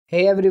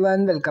Hey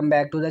everyone, welcome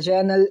back to the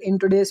channel. In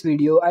today's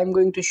video, I'm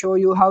going to show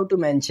you how to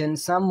mention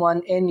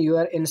someone in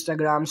your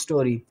Instagram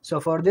story.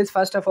 So for this,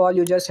 first of all,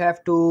 you just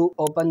have to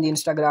open the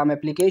Instagram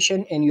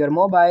application in your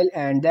mobile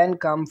and then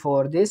come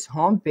for this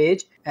home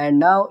page. And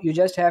now you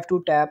just have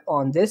to tap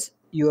on this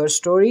your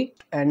story,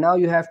 and now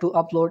you have to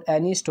upload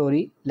any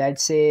story,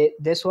 let's say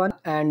this one.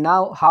 And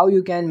now how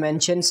you can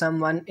mention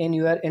someone in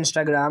your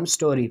Instagram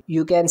story,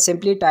 you can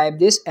simply type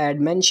this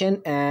add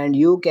mention and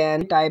you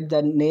can type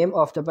the name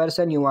of the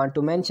person you want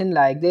to mention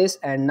like this,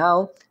 and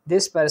now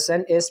this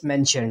person is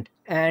mentioned.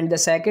 And the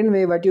second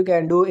way what you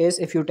can do is,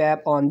 if you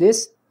tap on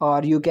this,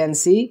 or you can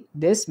see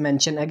this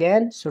mention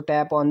again, so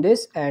tap on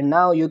this and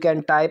now you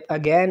can type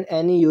again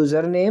any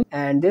username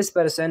and this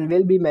person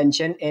will be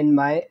mentioned in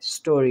my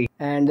story.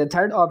 And the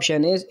third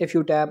option is, if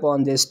you tap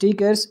on this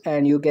stickers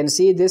and you can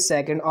see this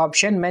second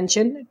option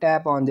mention,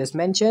 tap on this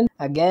mention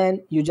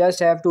again, you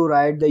just have to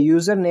write the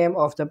username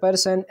of the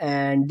person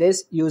and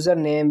this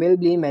username will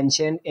be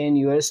mentioned in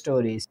your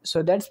stories.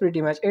 So that's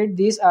pretty much it.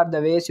 These are the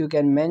ways you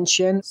can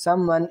mention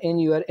someone in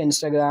your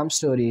Instagram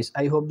stories.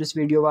 I hope this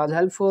video was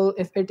helpful.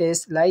 If it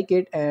is, like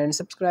it and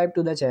subscribe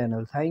to the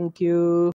channel. Thank you.